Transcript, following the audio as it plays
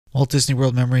Walt Disney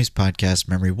World Memories Podcast,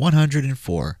 Memory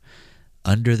 104,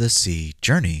 Under the Sea,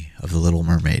 Journey of the Little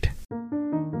Mermaid.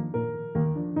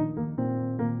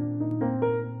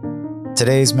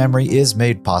 Today's memory is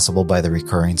made possible by the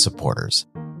recurring supporters.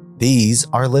 These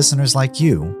are listeners like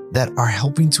you that are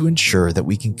helping to ensure that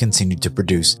we can continue to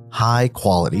produce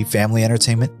high-quality family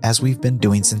entertainment as we've been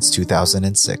doing since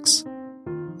 2006.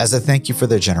 As a thank you for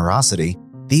their generosity,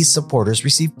 these supporters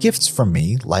receive gifts from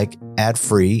me like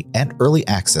ad-free and early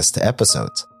access to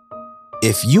episodes.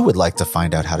 If you would like to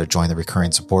find out how to join the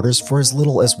recurring supporters for as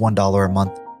little as $1 a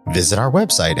month, visit our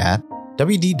website at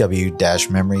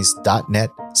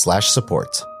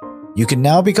wdw-memories.net/support. You can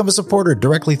now become a supporter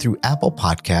directly through Apple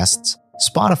Podcasts,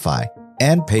 Spotify,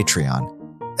 and Patreon,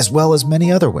 as well as many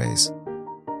other ways.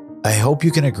 I hope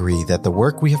you can agree that the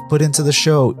work we have put into the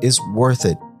show is worth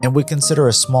it and would consider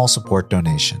a small support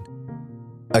donation.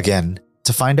 Again,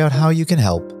 to find out how you can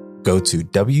help, go to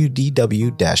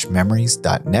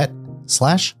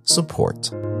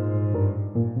wdw-memories.net/support.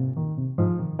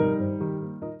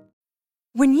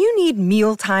 When you need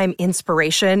mealtime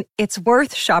inspiration, it's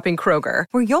worth shopping Kroger,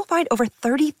 where you'll find over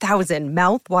 30,000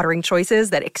 mouth-watering choices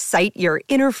that excite your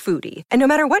inner foodie. And no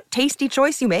matter what tasty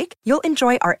choice you make, you'll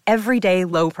enjoy our everyday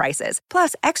low prices,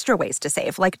 plus extra ways to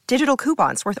save, like digital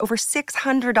coupons worth over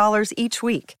 $600 each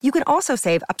week. You can also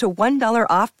save up to $1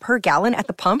 off per gallon at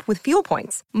the pump with fuel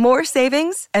points. More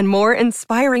savings and more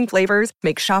inspiring flavors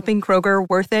make shopping Kroger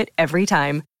worth it every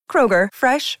time. Kroger,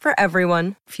 fresh for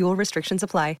everyone. Fuel restrictions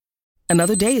apply.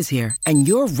 Another day is here, and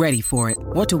you're ready for it.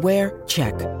 What to wear?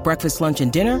 Check. Breakfast, lunch, and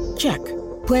dinner? Check.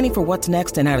 Planning for what's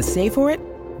next and how to save for it?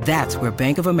 That's where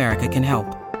Bank of America can help.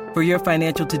 For your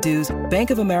financial to-dos, Bank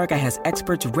of America has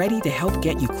experts ready to help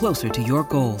get you closer to your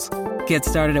goals. Get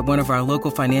started at one of our local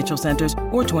financial centers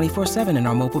or 24/7 in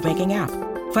our mobile banking app.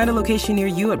 Find a location near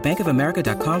you at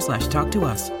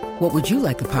bankofamerica.com/talktous. What would you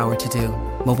like the power to do?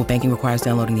 Mobile banking requires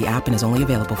downloading the app and is only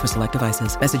available for select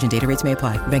devices. Message and data rates may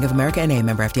apply. Bank of America N.A.,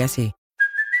 member FDIC.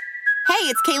 Hey,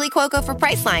 it's Kaylee Cuoco for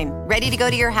Priceline. Ready to go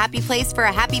to your happy place for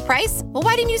a happy price? Well,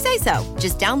 why didn't you say so?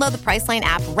 Just download the Priceline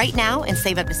app right now and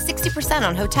save up to 60%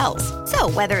 on hotels.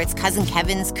 So whether it's Cousin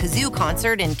Kevin's Kazoo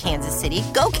Concert in Kansas City,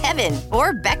 go Kevin,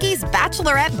 or Becky's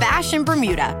Bachelorette Bash in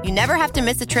Bermuda, you never have to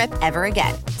miss a trip ever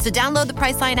again. So download the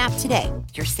Priceline app today.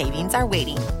 Your savings are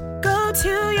waiting. Go to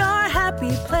your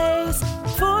happy place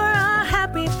for a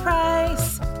happy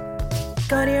price.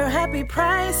 Go to your happy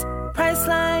price,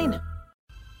 Priceline.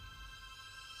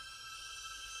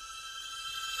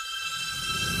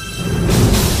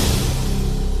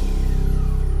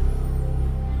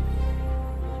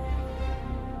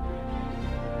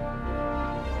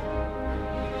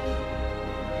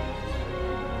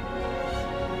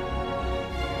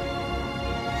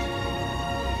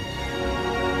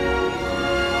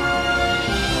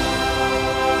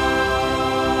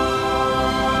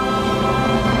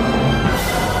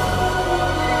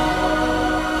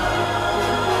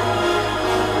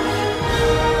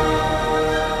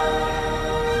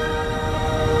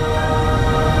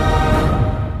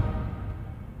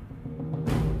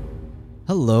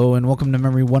 Hello and welcome to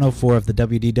Memory 104 of the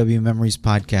WDW Memories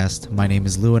Podcast. My name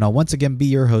is Lou and I'll once again be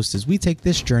your host as we take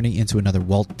this journey into another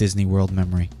Walt Disney World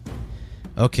memory.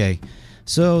 Okay,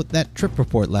 so that trip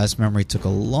report last memory took a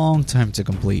long time to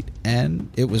complete and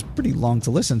it was pretty long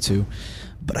to listen to,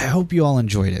 but I hope you all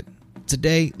enjoyed it.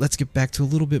 Today, let's get back to a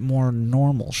little bit more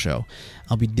normal show.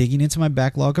 I'll be digging into my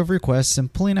backlog of requests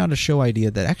and pulling out a show idea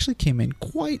that actually came in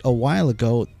quite a while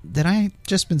ago that I've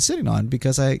just been sitting on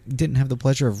because I didn't have the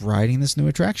pleasure of riding this new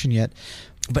attraction yet.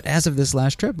 But as of this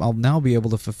last trip, I'll now be able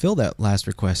to fulfill that last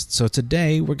request. So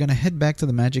today, we're going to head back to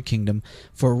the Magic Kingdom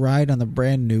for a ride on the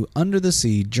brand new Under the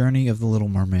Sea Journey of the Little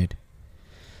Mermaid.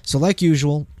 So like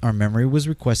usual, our memory was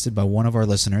requested by one of our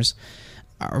listeners.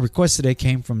 Our request today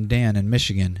came from Dan in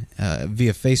Michigan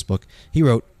via Facebook. He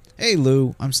wrote, "Hey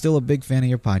Lou, I'm still a big fan of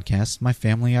your podcast. My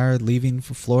family are leaving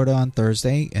for Florida on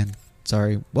Thursday, and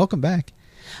welcome back.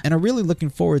 And I'm really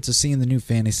looking forward to seeing the new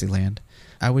Fantasyland.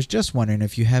 I was just wondering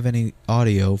if you have any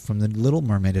audio from the Little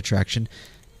Mermaid attraction.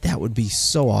 That would be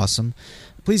so awesome.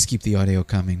 Please keep the audio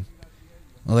coming."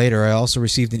 Later, I also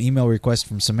received an email request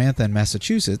from Samantha in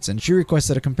Massachusetts, and she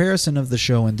requested a comparison of the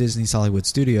show in Disney's Hollywood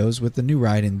Studios with the new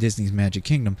ride in Disney's Magic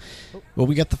Kingdom. Well,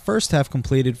 we got the first half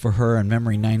completed for her on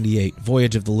Memory 98,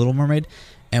 Voyage of the Little Mermaid,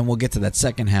 and we'll get to that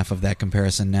second half of that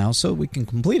comparison now so we can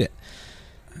complete it.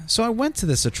 So I went to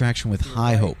this attraction with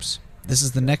high hopes. This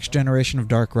is the next generation of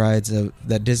dark rides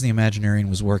that Disney Imagineering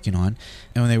was working on,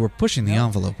 and when they were pushing the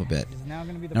envelope a bit. Now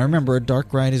remember, a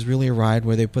dark ride is really a ride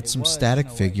where they put some static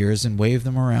figures and wave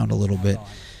them around a little bit.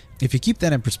 If you keep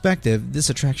that in perspective, this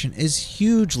attraction is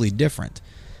hugely different.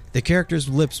 The characters'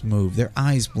 lips move, their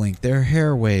eyes blink, their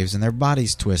hair waves, and their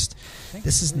bodies twist.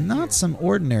 This is not some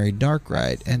ordinary dark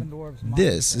ride, and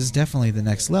this is definitely the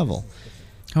next level.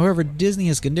 However, Disney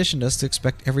has conditioned us to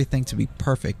expect everything to be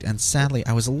perfect, and sadly,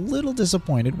 I was a little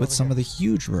disappointed with some of the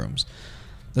huge rooms.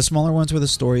 The smaller ones where the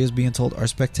story is being told are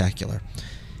spectacular.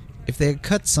 If they had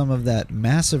cut some of that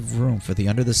massive room for the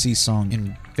Under the Sea song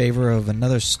in favor of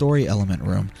another story element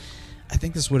room, I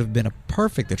think this would have been a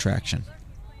perfect attraction.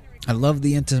 I love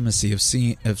the intimacy of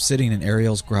sitting in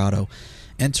Ariel's grotto,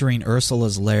 entering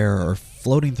Ursula's lair, or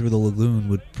floating through the lagoon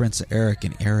with Prince Eric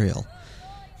and Ariel.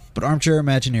 But Armchair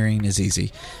Imagineering is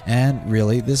easy, and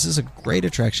really, this is a great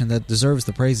attraction that deserves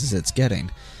the praises it's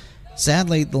getting.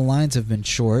 Sadly, the lines have been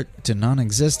short to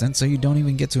non-existent, so you don't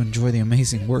even get to enjoy the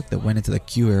amazing work that went into the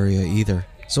queue area either.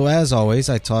 So as always,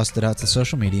 I tossed it out to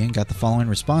social media and got the following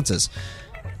responses.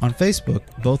 On Facebook,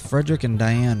 both Frederick and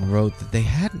Diane wrote that they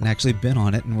hadn't actually been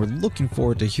on it and were looking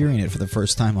forward to hearing it for the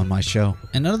first time on my show.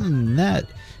 And other than that,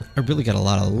 I really got a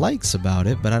lot of likes about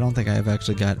it, but I don't think I have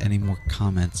actually got any more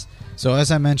comments. So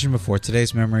as I mentioned before,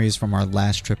 today's memory is from our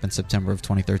last trip in September of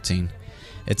 2013.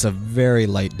 It's a very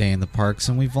light day in the parks,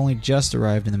 and we've only just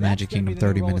arrived in the Magic Kingdom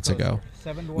 30 minutes ago.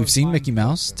 We've seen Mickey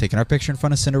Mouse, taken our picture in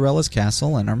front of Cinderella's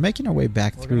castle, and are making our way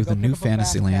back through the new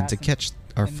Fantasyland to catch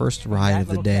our first ride of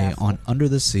the day on Under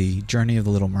the Sea, Journey of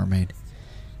the Little Mermaid.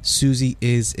 Susie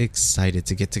is excited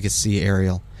to get to see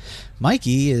Ariel.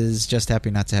 Mikey is just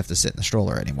happy not to have to sit in the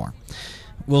stroller anymore.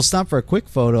 We'll stop for a quick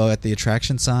photo at the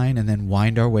attraction sign and then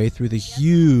wind our way through the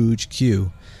huge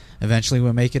queue. Eventually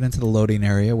we'll make it into the loading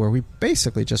area, where we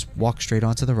basically just walk straight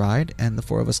onto the ride, and the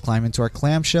four of us climb into our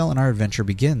clamshell and our adventure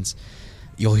begins.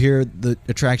 You'll hear the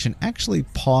attraction actually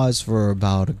pause for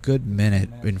about a good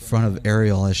minute in front of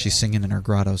Ariel as she's singing in her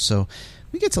grotto, so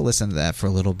we get to listen to that for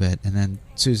a little bit, and then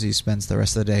Susie spends the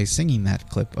rest of the day singing that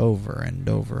clip over and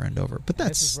over and over. But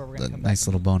that's a nice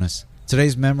little bonus.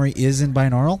 Today's memory is in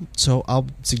binaural, so I'll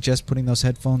suggest putting those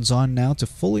headphones on now to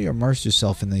fully immerse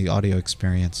yourself in the audio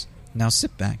experience. Now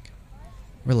sit back,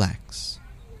 relax,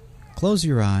 close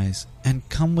your eyes, and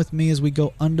come with me as we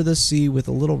go under the sea with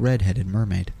a little red-headed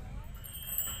mermaid.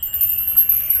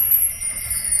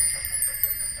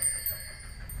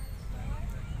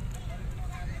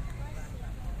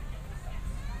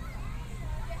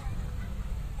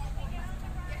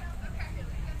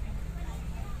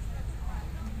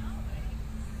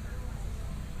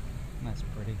 That's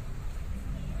pretty.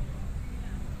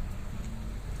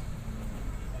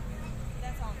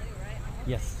 That's all new, right?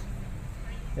 Yes.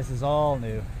 This is all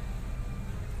new.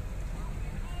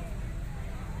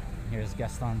 Here's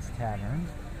Gaston's Tavern.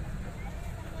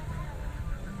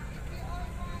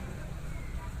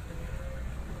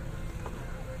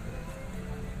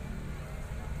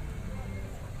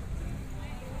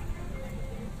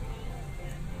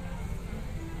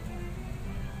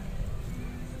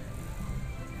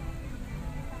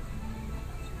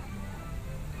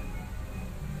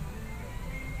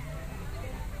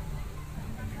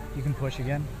 You can push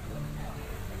again.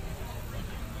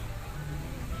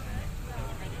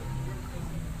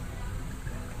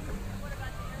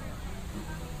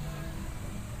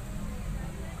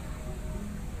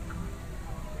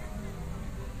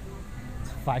 It's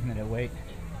a 5-minute wait.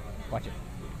 Watch it.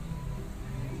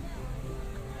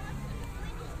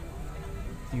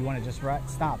 Do you want to just ride?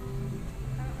 Stop.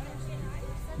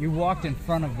 You walked in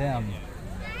front of them.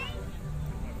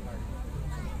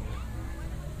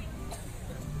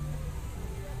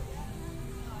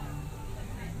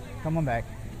 Come on back.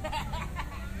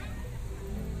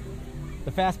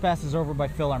 The Fast Pass is over by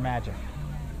Phil Our Magic.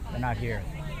 They're not here.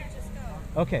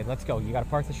 Okay, let's go. You gotta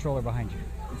park the stroller behind you.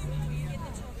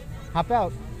 Hop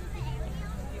out.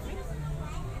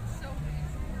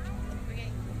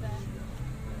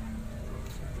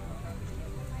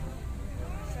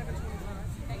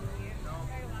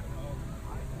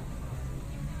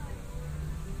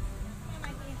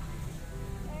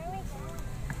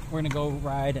 We're gonna go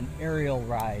ride an Ariel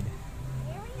ride.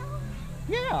 Ariel?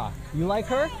 Yeah. You like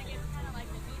her? It's kind of like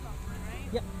the Vivo one,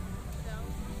 right? Yep.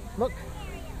 So, Look.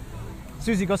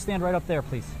 Susie, go stand right up there,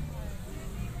 please.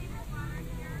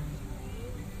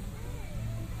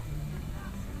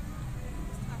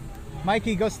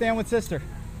 Mikey, go stand with sister.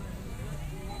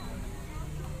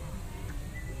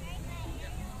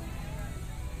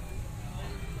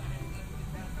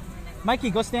 Mikey,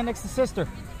 go stand next to sister.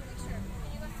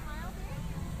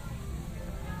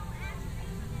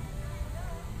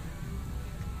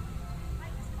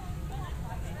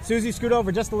 Susie, scoot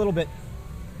over just a little bit.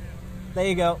 There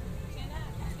you go. chin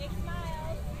up. Big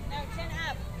smile. No, chin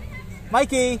up.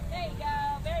 Mikey! There you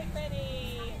go. Very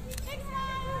pretty. Big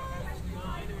smile.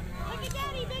 Look at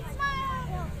Daddy. Big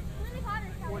smile.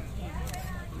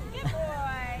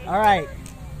 All right.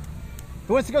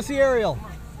 Who wants to go see Ariel? Come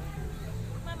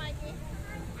on, Mikey.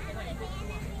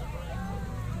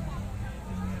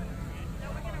 So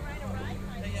we're gonna ride a ride,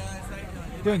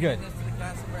 Mikey. Doing good.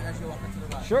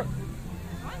 Sure.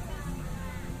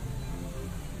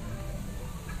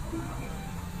 We're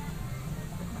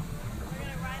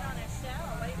gonna ride on a shell.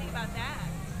 What do you think about that?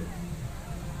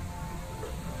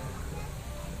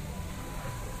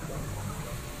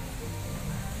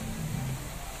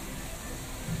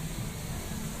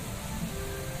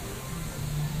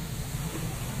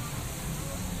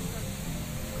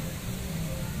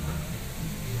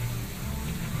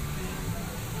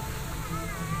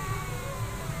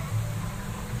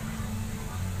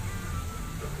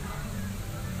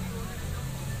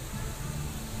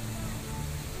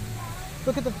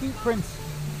 Look at the feet prints.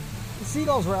 The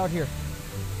seagulls were out here.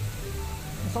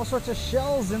 There's all sorts of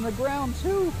shells in the ground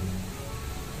too.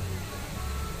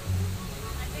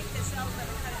 I think the shells that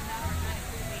are cut in that are kind of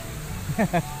creepy.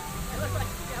 They look like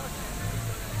skeletons.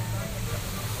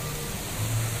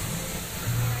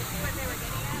 I see what they were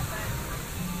getting at, but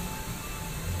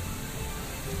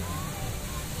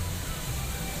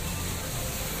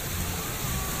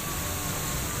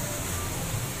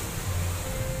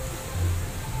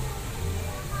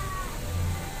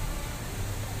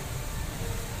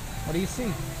What do you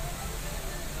see?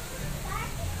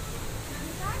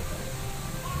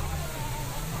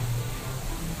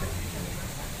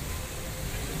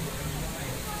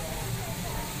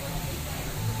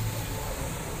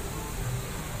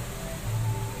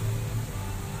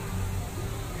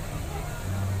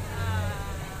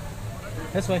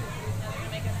 This way. they're gonna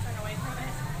make us turn away from it.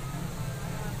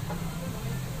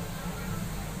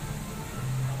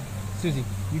 Susie,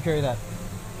 you carry that.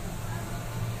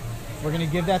 We're going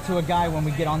to give that to a guy when we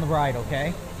get on the ride,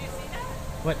 okay? Did you see that?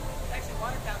 What? There's actually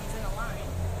water fountains in a line.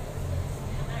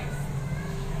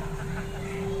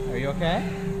 Nice. Are you okay?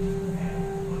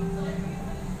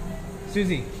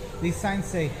 Susie, these signs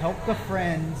say, help the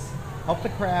friends, help the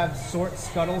crabs sort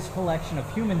Scuttle's collection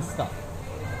of human stuff.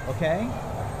 Okay? If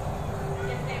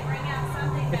they bring out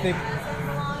something If that they- doesn't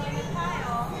belong in the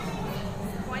pile,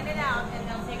 point it out and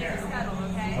they'll take it to Scuttle,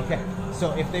 okay? Okay.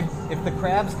 So if the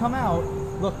crabs come out,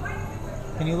 look.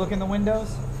 Can you look in the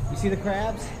windows? You see the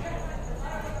crabs?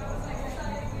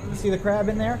 You see the crab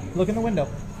in there? Look in the window.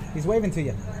 He's waving to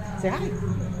you. Say hi.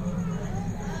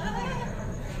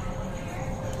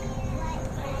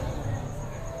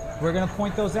 We're going to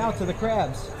point those out to the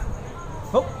crabs.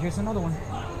 Oh, here's another one.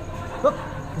 Look,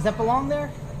 does that belong there?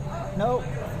 No.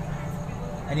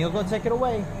 And you'll go take it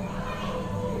away.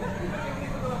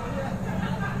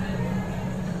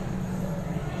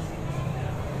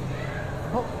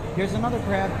 Oh, here's another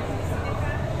crab.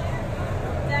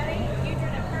 Daddy, you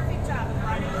did a perfect job of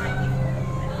riding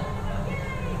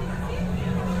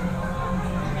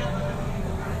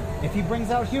Mikey. If he brings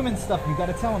out human stuff, you got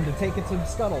to tell him to take it to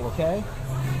Scuttle, okay?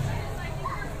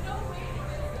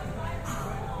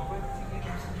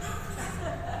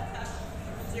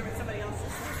 Did you hear what somebody else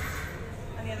just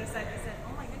said? On the other side, they said,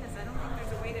 oh my goodness, I don't think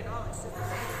there's a weight at all. It's just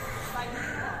a sliding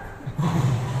wall.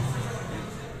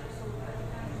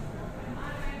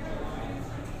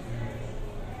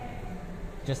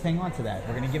 Just hang on to that.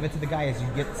 We're going to give it to the guy as you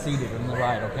get seated in the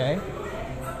ride, okay?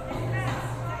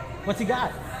 What's he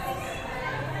got?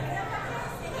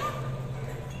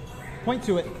 Point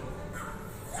to it.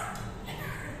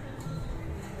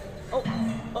 Oh,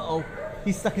 uh-oh.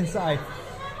 He's stuck inside.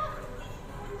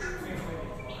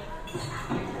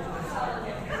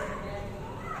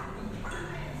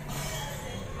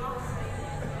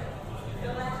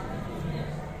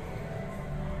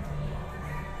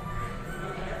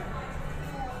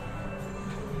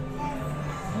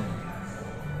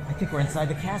 I think we're inside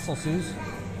the castle, Suze.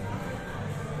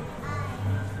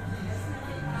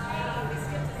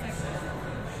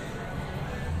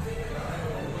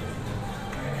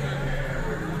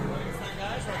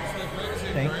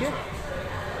 Thank you.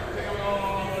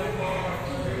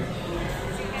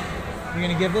 You're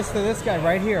going to give this to this guy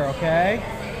right here, okay?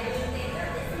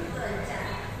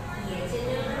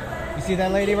 You see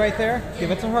that lady right there?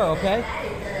 Give it to her, okay?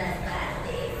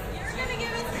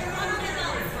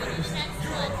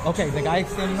 Okay, the guy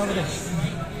standing over there.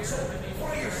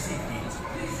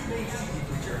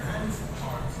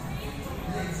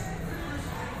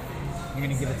 You're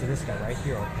going to give it to this guy right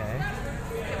here, okay?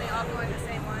 Can we all go in the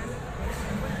same one?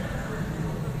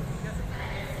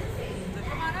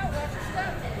 Come on out, watch your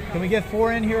step. Can we get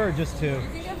 4 in here or just 2? You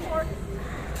can get 4.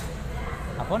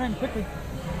 Hop on in quickly.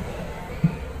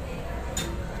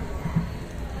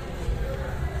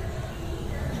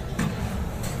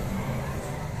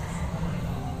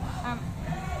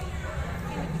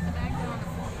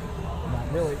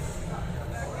 Really.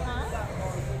 Huh?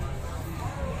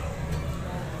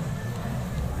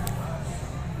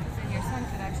 And your son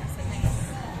could actually sit next to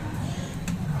you.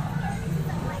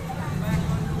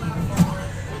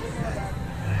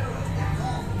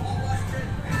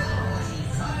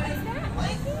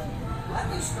 Let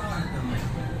me start the link.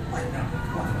 What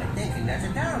am I thinking? That's a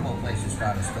terrible place to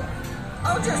start a story.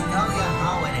 I'll just tell you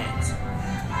how it ends.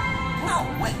 No,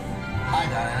 wait. I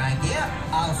got an idea.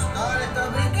 I'll start at the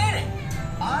beginning.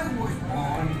 I was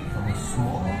born from a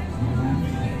small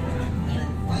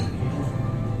wait.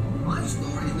 My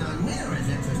story's not near as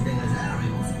interesting as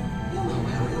Ariel's. You know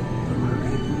Ariel, the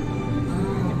mermaid?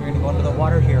 We're gonna go under the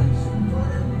water here.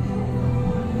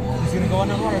 He's gonna go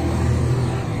under the water.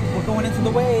 We're going into the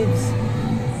waves.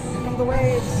 Here come the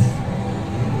waves.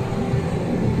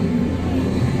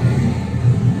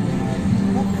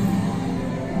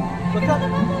 Look up.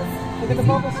 Look at the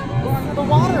bubbles. We're under the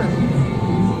water.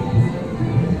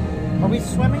 Are we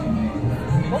swimming?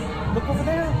 Oh, look over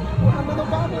there. We're under the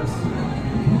bubbles.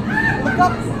 Look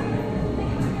up.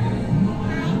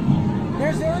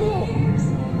 There's Ariel.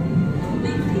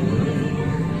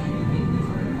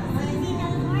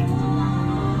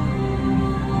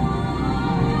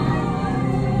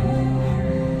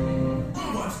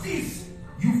 What's this?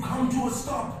 You've come to a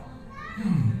stop.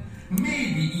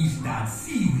 Maybe it's that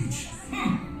sea witch.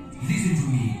 Listen to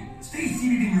me. Stay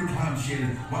seated in your clamshell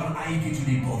while I get to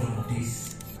the bottom of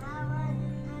this.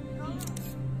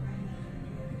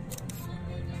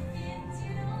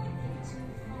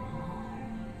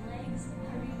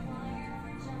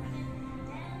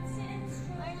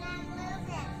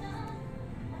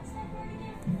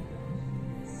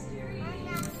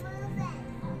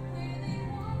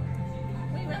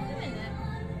 Wait a minute.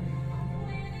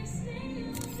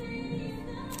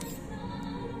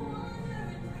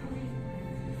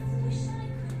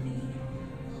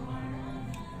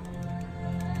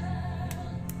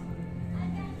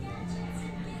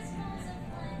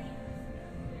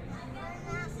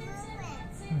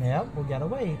 Yep, we'll get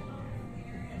away.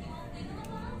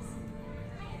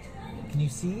 Can you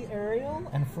see Ariel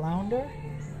and Flounder?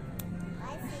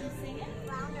 I see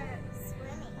flounder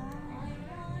swimming.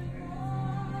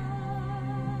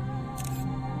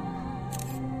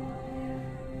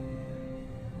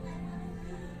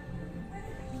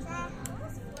 Dad, how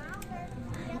is flounder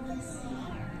up in the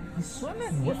air? He's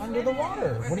swimming. We're under the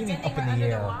water. What do you mean up in the Under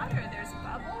air? the water, there's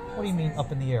bubbles. What do you mean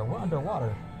up in the air? We're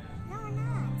underwater. No, we're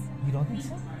not. You don't think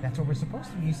so? That's where we're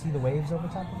supposed to be. You see the waves over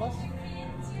top of us?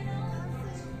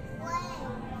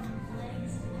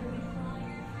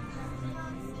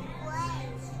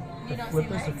 You don't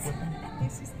flippers see are waves. flipping.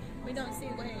 We don't see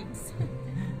waves.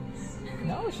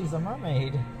 No, she's a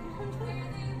mermaid.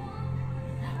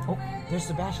 Oh, there's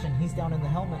Sebastian. He's down in the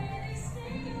helmet.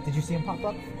 Did you see him pop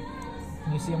up?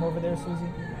 Can you see him over there,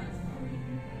 Susie?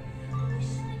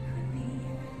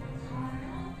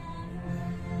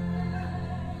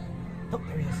 Oh,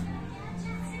 there he is.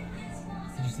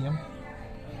 Did you see him?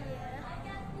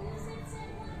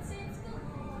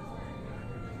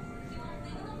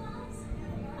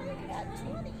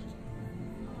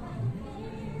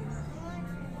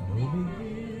 Movie.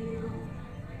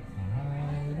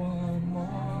 I want more.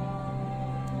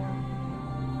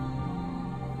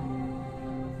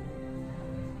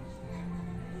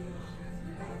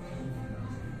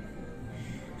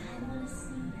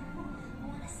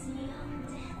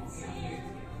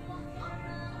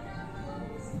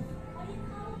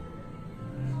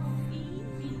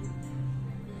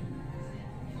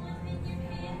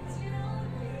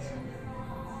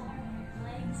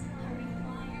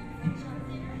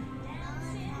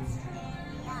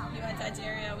 You want to touch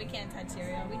Ariel? We can't touch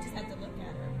Ariel. We just have to look at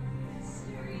her.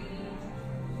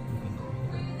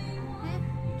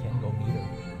 You can go meet her.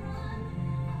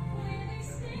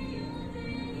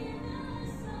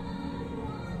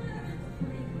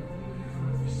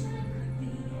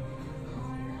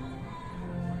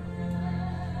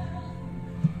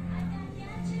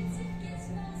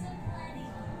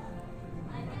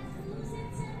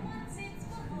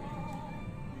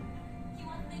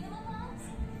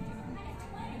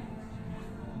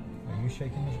 Are you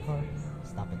shaking this car?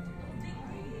 Stop it.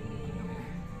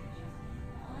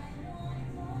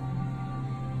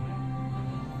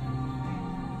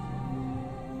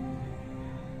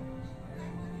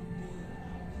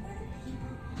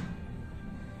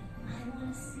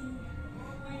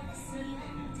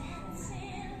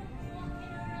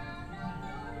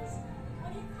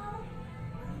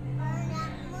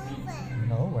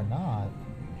 No, we're not.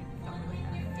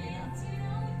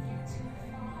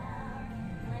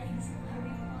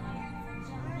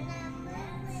 We're not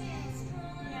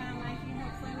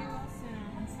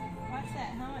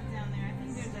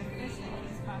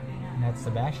That's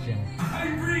Sebastian.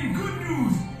 I bring good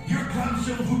news. Your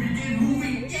clamshells will begin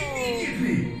moving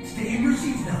immediately. Stay in your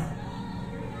seats now.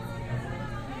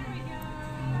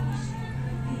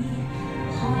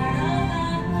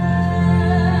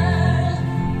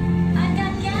 I've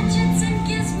got gadgets and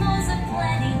gizmos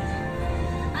aplenty.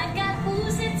 I've got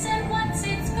who's its and what's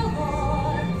its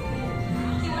galore.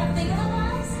 You want to think of a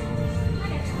mouse? I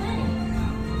got 20.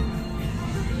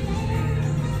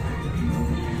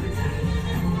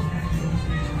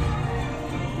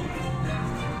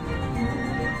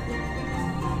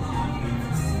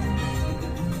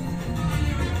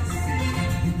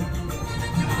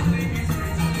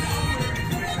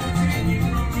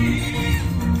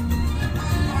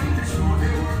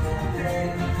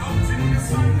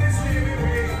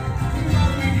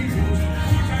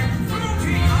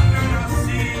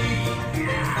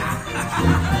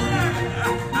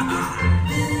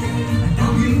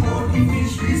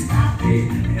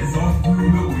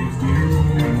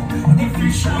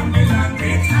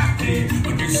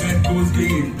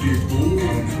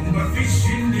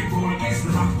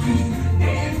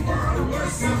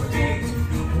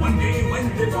 One day when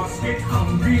the boss get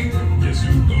hungry, yes,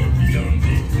 you gonna be on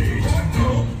the plate. Go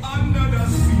under the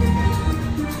sea,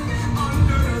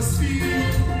 under the sea.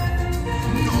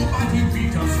 Nobody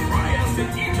beat us, fry us,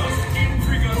 and eat us in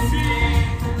fricassee.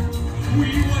 We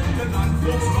want the land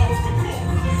folks love to cook.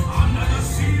 Under the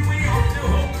sea, we off the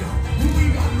hook. We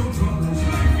got no troubles,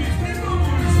 life is the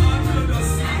bubbles. Under the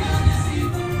sea,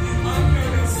 under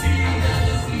the sea.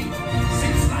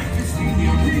 Since life is in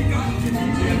here, we got to be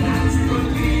there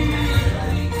naturally.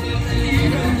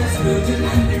 Even the sturgeon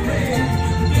and the rain,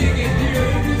 they get the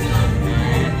earth is not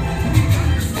red. We got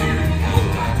to stand, oh,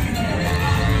 got to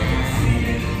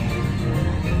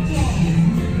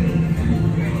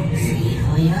See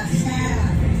for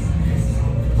yourself.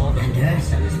 And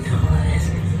Ursula's powers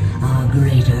are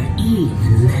greater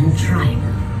even than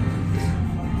Trigon's.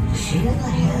 She'll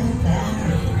help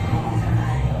Barry, all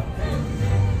right.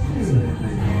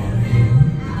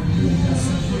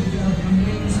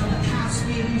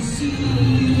 Caspian Sea.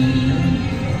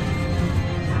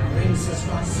 Princess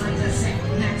Rosalia,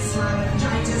 next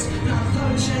laryngitis, not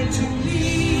Dolce to me.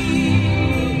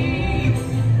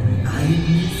 I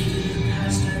admit in the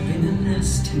past I've been a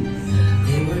nest too.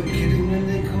 They weren't kidding when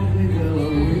they called me well a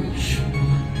witch.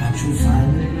 But you'll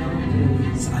find that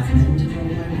nowadays I've mended all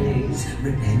my ways.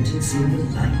 Repentance in the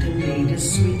light and made a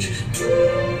switch.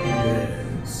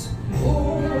 Yes.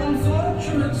 Poor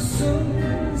unfortunate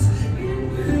souls in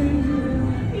pain,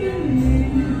 in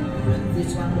need.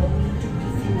 This one won't need to be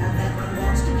thin. Now that one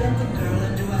wants to get the girl,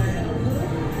 and do I help her?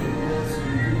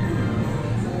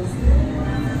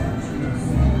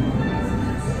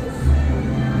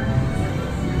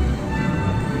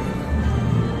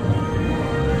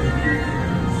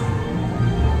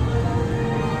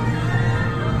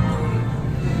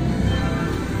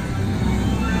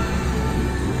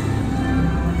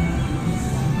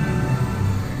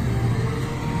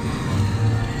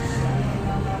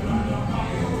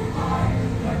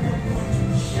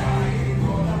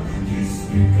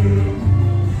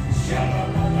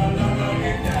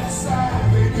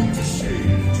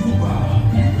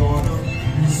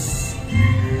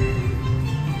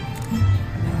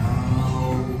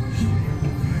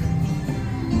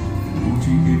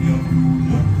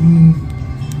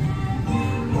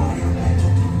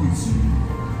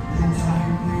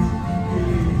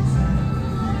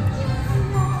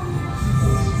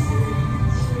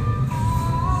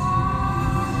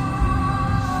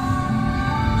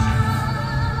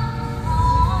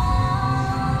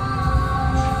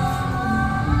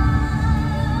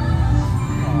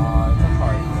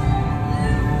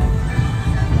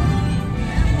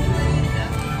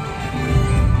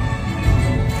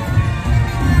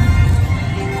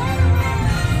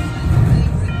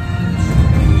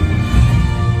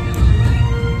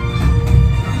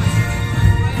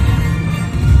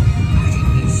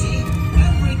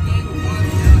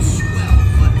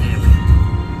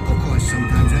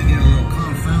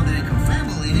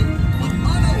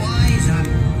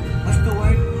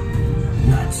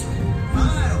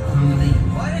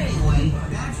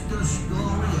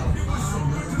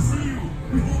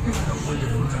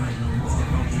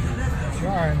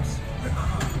 Charms.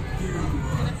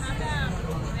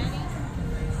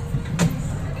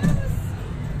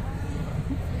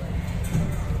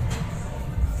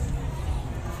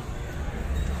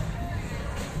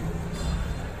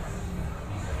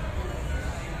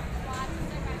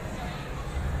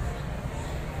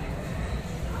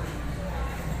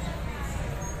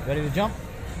 Ready to jump?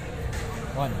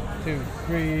 1, 2,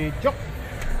 3, jump!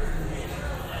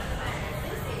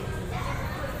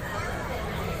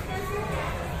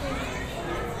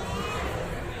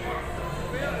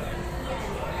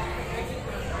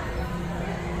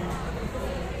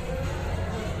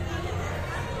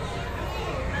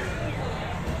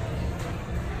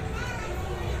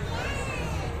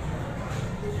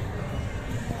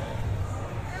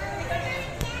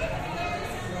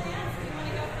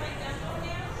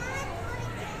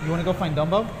 You want to go find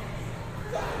Dumbo?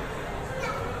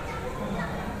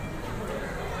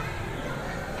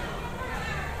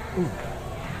 Ooh.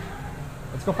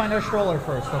 Let's go find our stroller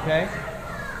first, okay?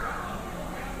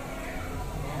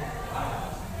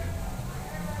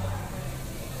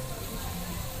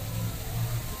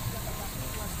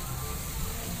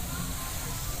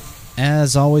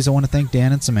 As always, I want to thank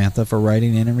Dan and Samantha for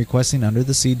writing in and requesting Under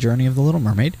the Sea Journey of the Little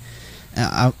Mermaid.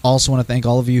 I also want to thank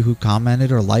all of you who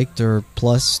commented or liked or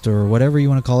plussed or whatever you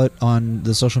want to call it on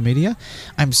the social media.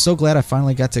 I'm so glad I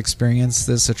finally got to experience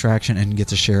this attraction and get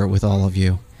to share it with all of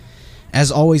you. As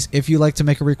always, if you'd like to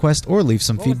make a request or leave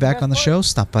some feedback on the show,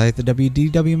 stop by the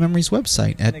WDW Memories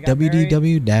website at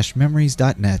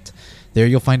wdw-memories.net. There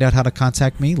you'll find out how to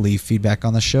contact me, leave feedback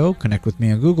on the show, connect with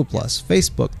me on Google+,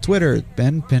 Facebook, Twitter,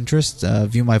 and Pinterest,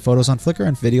 view my photos on Flickr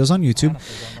and videos on YouTube.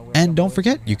 And don't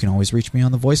forget, you can always reach me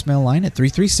on the voicemail line at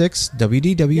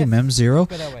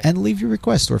 336-WDW-MEM0 and leave your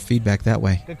request or feedback that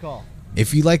way. Good call.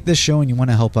 If you like this show and you want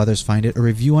to help others find it, a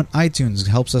review on iTunes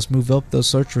helps us move up those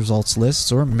search results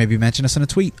lists, or maybe mention us in a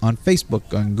tweet on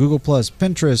Facebook, on Google+,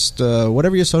 Pinterest,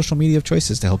 whatever your social media of choice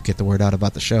is to help get the word out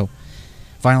about the show.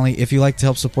 Finally, if you'd like to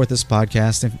help support this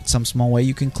podcast in some small way,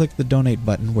 you can click the donate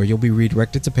button where you'll be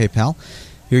redirected to PayPal.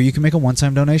 Here you can make a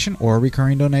one-time donation or a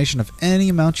recurring donation of any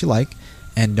amount you like.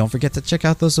 And don't forget to check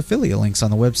out those affiliate links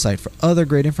on the website for other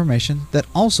great information that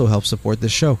also helps support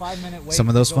this show. Some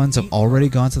of those funds have already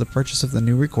gone to the purchase of the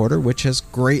new recorder, which has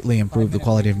greatly improved the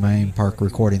quality of my in-park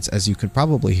recordings, as you could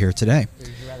probably hear today.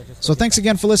 So thanks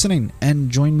again for listening, and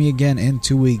join me again in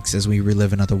 2 weeks as we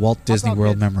relive another Walt Disney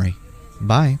World memory.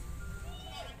 Bye.